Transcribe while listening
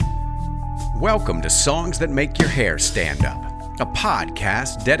Welcome to Songs That Make Your Hair Stand Up, a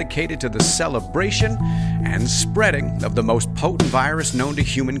podcast dedicated to the celebration and spreading of the most potent virus known to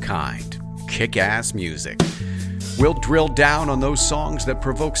humankind, kick-ass music. We'll drill down on those songs that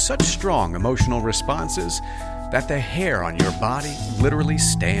provoke such strong emotional responses that the hair on your body literally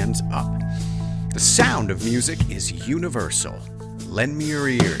stands up. The sound of music is universal. Lend me your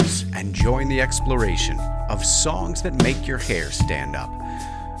ears and join the exploration of songs that make your hair stand up.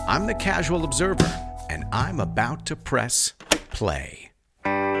 I'm the Causal Observer, and I'm about to press play.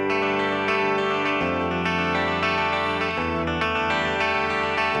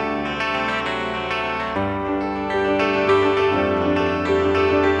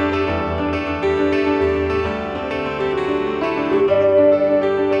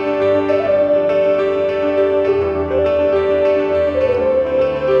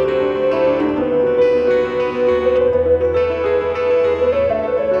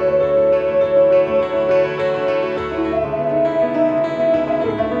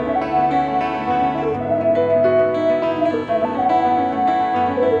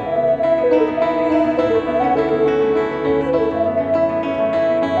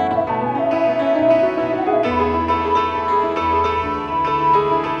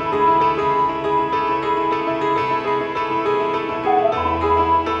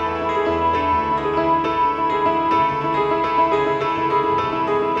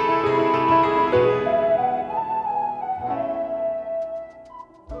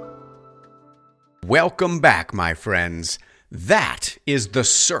 Welcome back, my friends. That is The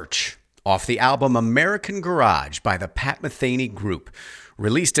Search, off the album American Garage by the Metheny Group,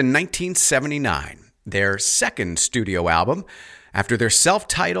 released in 1979, their second studio album after their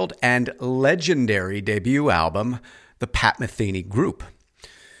self-titled and legendary debut album, The Metheny Group.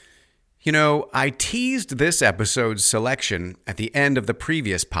 You know, I teased this episode's selection at the end of the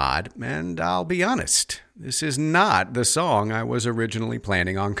previous pod, and I'll be honest, this is not the song I was originally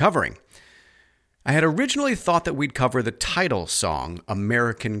planning on covering. I had originally thought that we'd cover the title song,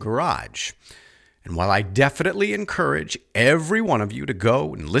 American Garage. And while I definitely encourage every one of you to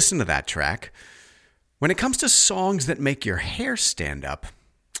go and listen to that track, when it comes to songs that make your hair stand up,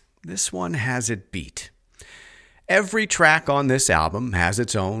 this one has it beat. Every track on this album has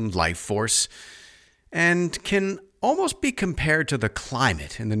its own life force and can almost be compared to the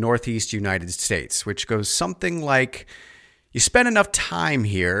climate in the Northeast United States, which goes something like, you spend enough time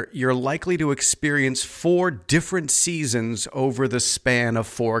here, you're likely to experience 4 different seasons over the span of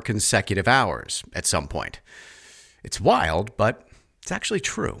 4 consecutive hours at some point. It's wild, but it's actually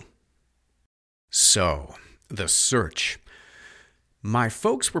true. So, The Search. My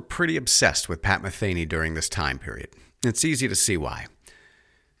folks were pretty obsessed with Pat Metheny during this time period. It's easy to see why.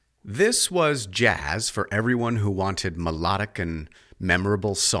 This was jazz for everyone who wanted melodic and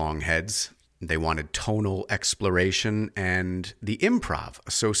memorable songheads. They wanted tonal exploration and the improv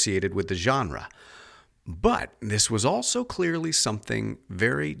associated with the genre. But this was also clearly something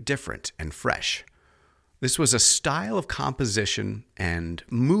very different and fresh. This was a style of composition and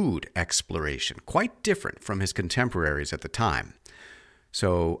mood exploration, quite different from his contemporaries at the time.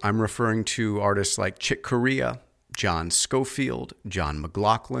 So I'm referring to artists like Chick Corea, John Scofield, John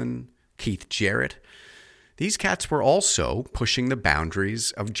McLaughlin, Keith Jarrett. These cats were also pushing the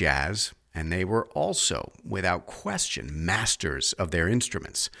boundaries of jazz, and they were also, without question, masters of their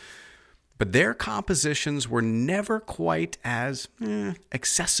instruments. But their compositions were never quite as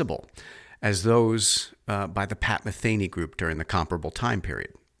accessible as those by the Pat Metheny Group during the comparable time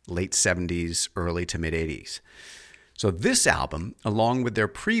period, late 70s, early to mid 80s. So this album, along with their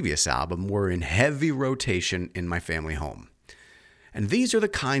previous album, were in heavy rotation in my family home. And these are the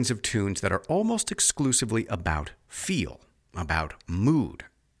kinds of tunes that are almost exclusively about feel, about mood,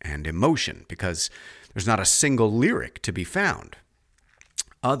 and emotion, because there's not a single lyric to be found,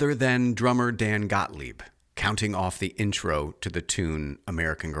 other than drummer Dan Gottlieb counting off the intro to the tune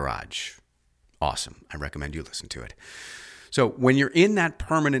American Garage. Awesome. I recommend you listen to it. So when you're in that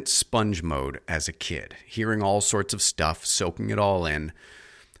permanent sponge mode as a kid, hearing all sorts of stuff, soaking it all in,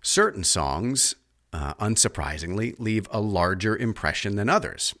 certain songs, unsurprisingly, leave a larger impression than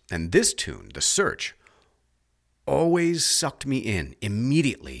others. And this tune, The Search, always sucked me in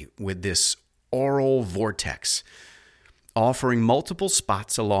immediately with this aural vortex, offering multiple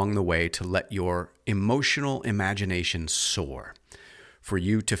spots along the way to let your emotional imagination soar, for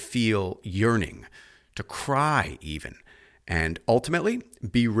you to feel yearning, to cry even, and ultimately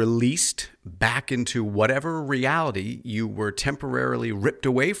be released back into whatever reality you were temporarily ripped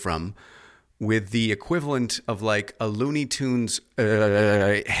away from with the equivalent of like a Looney Tunes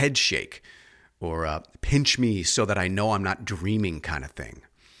head shake or a pinch me so that I know I'm not dreaming kind of thing.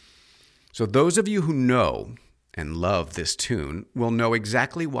 So those of you who know and love this tune will know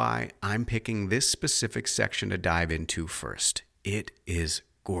exactly why I'm picking this specific section to dive into first. It is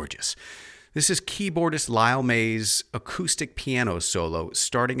gorgeous. This is keyboardist Lyle May's acoustic piano solo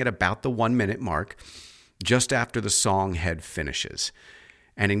starting at about the 1 minute mark, just after the song head finishes.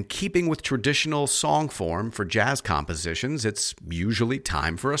 And in keeping with traditional song form for jazz compositions, it's usually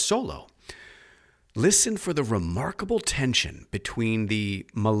time for a solo. Listen for the remarkable tension between the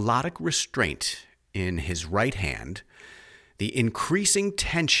melodic restraint in his right hand, the increasing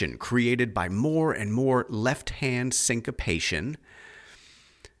tension created by more and more left hand syncopation,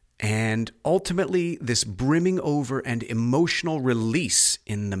 and ultimately this brimming over and emotional release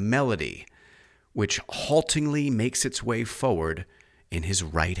in the melody, which haltingly makes its way forward in his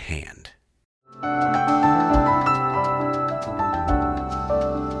right hand.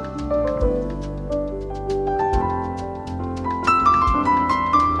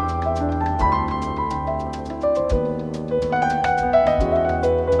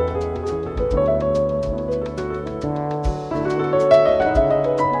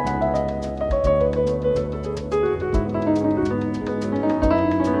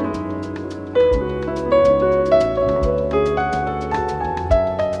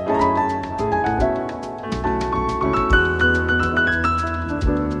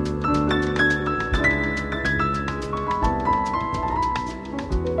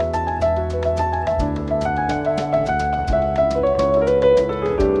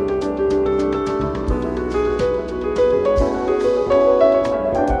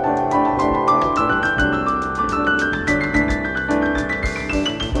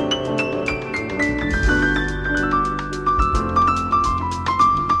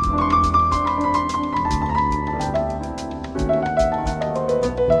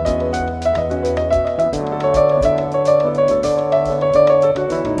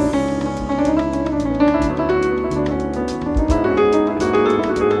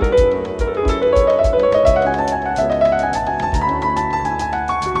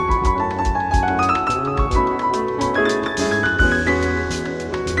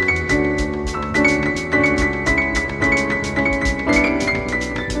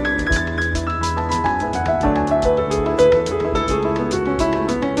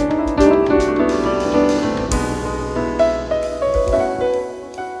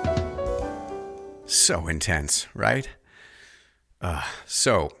 So intense, right?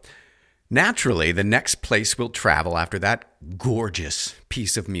 So naturally, the next place we'll travel after that gorgeous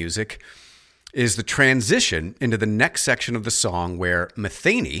piece of music is the transition into the next section of the song where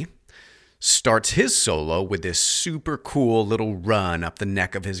Metheny starts his solo with this super cool little run up the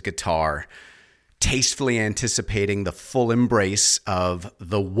neck of his guitar, tastefully anticipating the full embrace of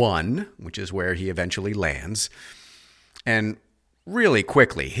the one, which is where he eventually lands. And really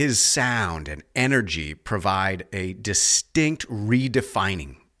quickly, his sound and energy provide a distinct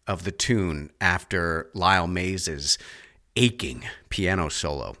redefining of the tune after Lyle Mays' aching piano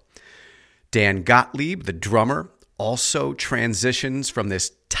solo. Dan Gottlieb, the drummer, also transitions from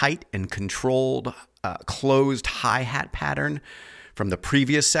this tight and controlled, closed hi-hat pattern from the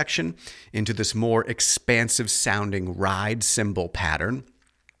previous section into this more expansive sounding ride cymbal pattern.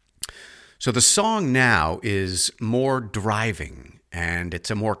 So the song now is more driving, and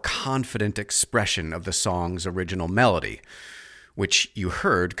it's a more confident expression of the song's original melody, which you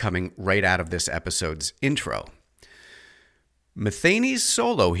heard coming right out of this episode's intro. Metheny's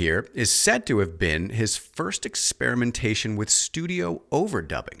solo here is said to have been his first experimentation with studio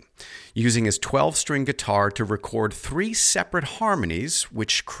overdubbing, using his 12-string guitar to record 3 separate harmonies,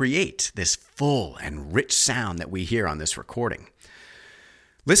 which create this full and rich sound that we hear on this recording.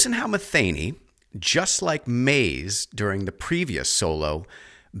 Listen how Metheny, just like Mays during the previous solo,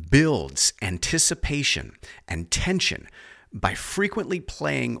 builds anticipation and tension by frequently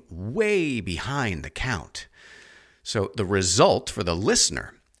playing way behind the count. So the result for the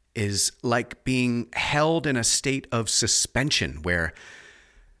listener is like being held in a state of suspension where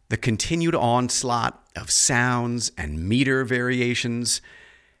the continued onslaught of sounds and meter variations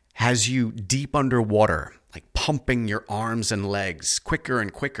has you deep underwater, like pumping your arms and legs quicker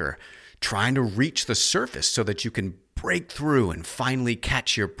and quicker, trying to reach the surface so that you can break through and finally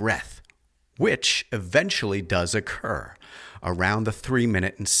catch your breath, which eventually does occur around the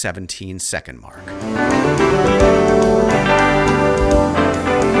 3-minute and 17-second mark.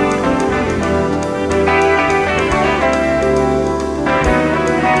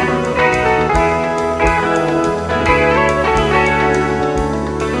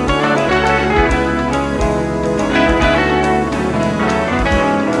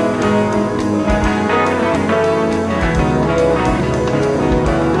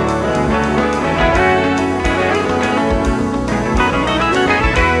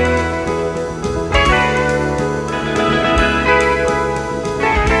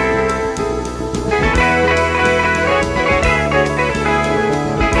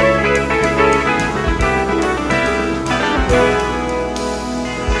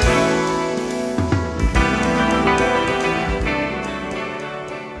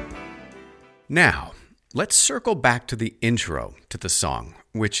 Now, let's circle back to the intro to the song,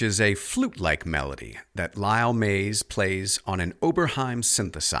 which is a flute-like melody that Lyle Mays plays on an Oberheim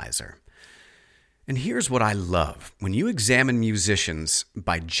synthesizer. And here's what I love. When you examine musicians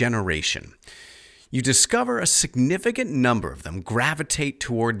by generation, you discover a significant number of them gravitate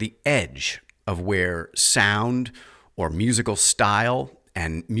toward the edge of where sound or musical style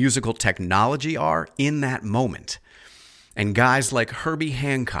and musical technology are in that moment. And guys like Herbie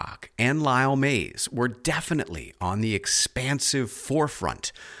Hancock and Lyle Mays were definitely on the expansive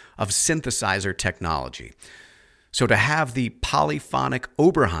forefront of synthesizer technology. So to have the polyphonic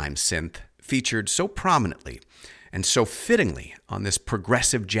Oberheim synth featured so prominently and so fittingly on this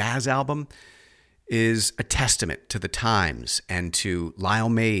progressive jazz album is a testament to the times and to Lyle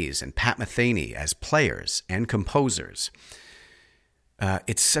Mays and Pat Metheny as players and composers.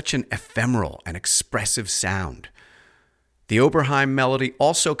 It's such an ephemeral and expressive sound. The Oberheim melody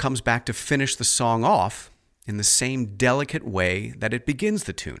also comes back to finish the song off in the same delicate way that it begins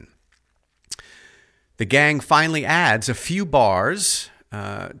the tune. The gang finally adds a few bars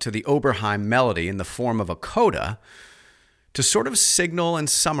to the Oberheim melody in the form of a coda to sort of signal and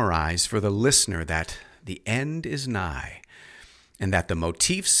summarize for the listener that the end is nigh and that the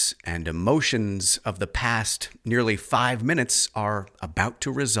motifs and emotions of the past nearly 5 minutes are about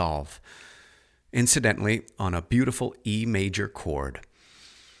to resolve. Incidentally, on a beautiful E major chord.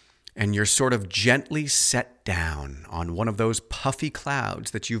 And you're sort of gently set down on one of those puffy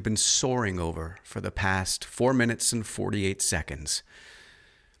clouds that you've been soaring over for the past 4 minutes and 48 seconds.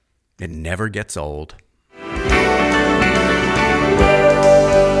 It never gets old.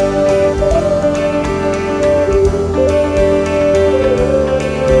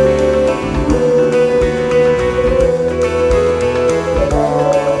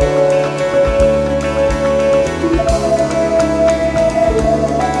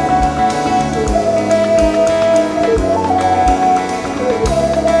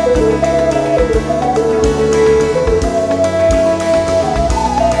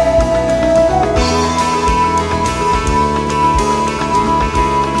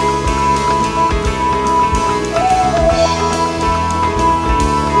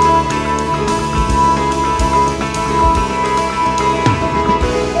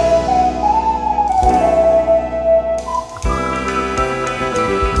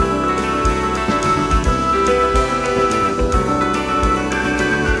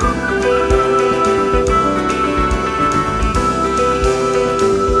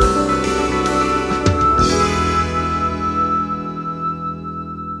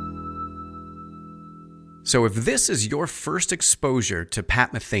 So if this is your first exposure to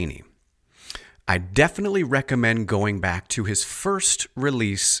Pat Metheny, I definitely recommend going back to his first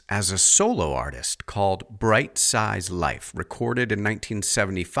release as a solo artist called Bright Size Life, recorded in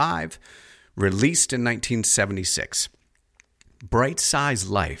 1975, released in 1976. Bright Size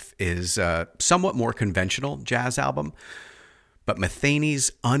Life is a somewhat more conventional jazz album, but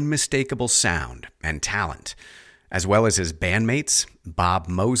Metheny's unmistakable sound and talent, as well as his bandmates, Bob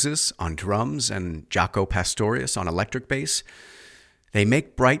Moses on drums and Jaco Pastorius on electric bass, they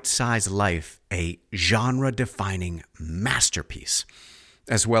make Bright Size Life a genre-defining masterpiece,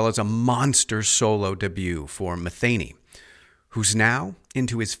 as well as a monster solo debut for Metheny, who's now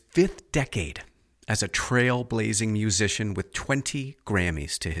into his 5th decade as a trailblazing musician with 20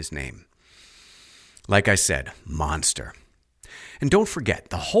 Grammys to his name. Like I said, monster. And don't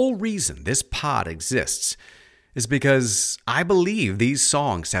forget, the whole reason this pod exists is because I believe these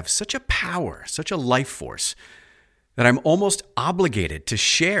songs have such a power, such a life force, that I'm almost obligated to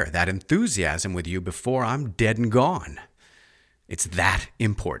share that enthusiasm with you before I'm dead and gone. It's that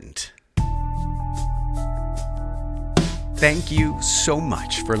important. Thank you so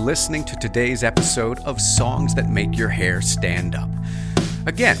much for listening to today's episode of Songs That Make Your Hair Stand Up.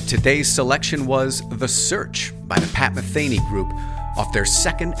 Again, today's selection was The Search by the Pat Metheny Group off their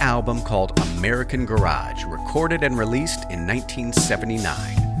second album called American Garage, recorded and released in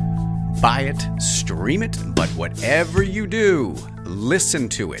 1979. Buy it, stream it, but whatever you do, listen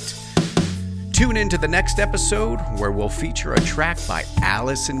to it. Tune in to the next episode where we'll feature a track by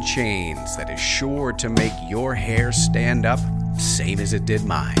Alice in Chains that is sure to make your hair stand up, same as it did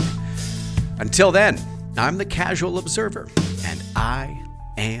mine. Until then, I'm the Casual Observer, and I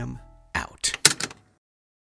am